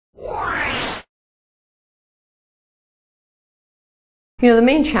You know, the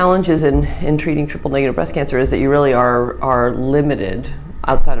main challenges in treating triple-negative breast cancer is that you really are limited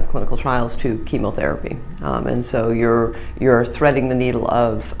outside of clinical trials to chemotherapy, and so you're threading the needle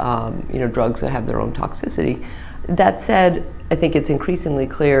of you know, drugs that have their own toxicity. That said, I think it's increasingly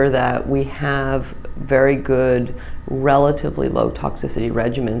clear that we have very good, relatively low toxicity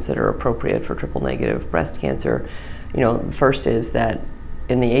regimens that are appropriate for triple-negative breast cancer. You know, the first is that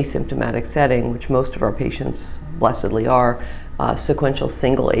in the asymptomatic setting, which most of our patients blessedly are, sequential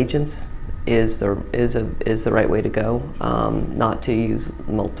single agents is the right way to go, not to use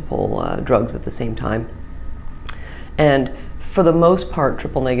multiple drugs at the same time. And for the most part,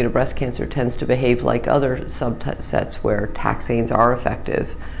 triple-negative breast cancer tends to behave like other subsets where taxanes are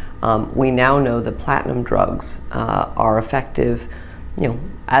effective. We now know that platinum drugs are effective, you know,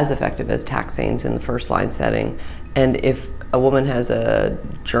 as effective as taxanes in the first-line setting. And if a woman has a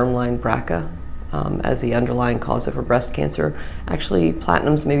germline BRCA as the underlying cause of her breast cancer, actually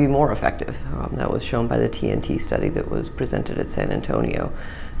platinum's may be more effective. That was shown by the TNT study that was presented at San Antonio.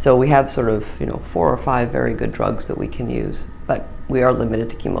 So we have sort of, you know, 4 or 5 very good drugs that we can use, but we are limited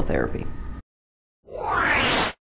to chemotherapy.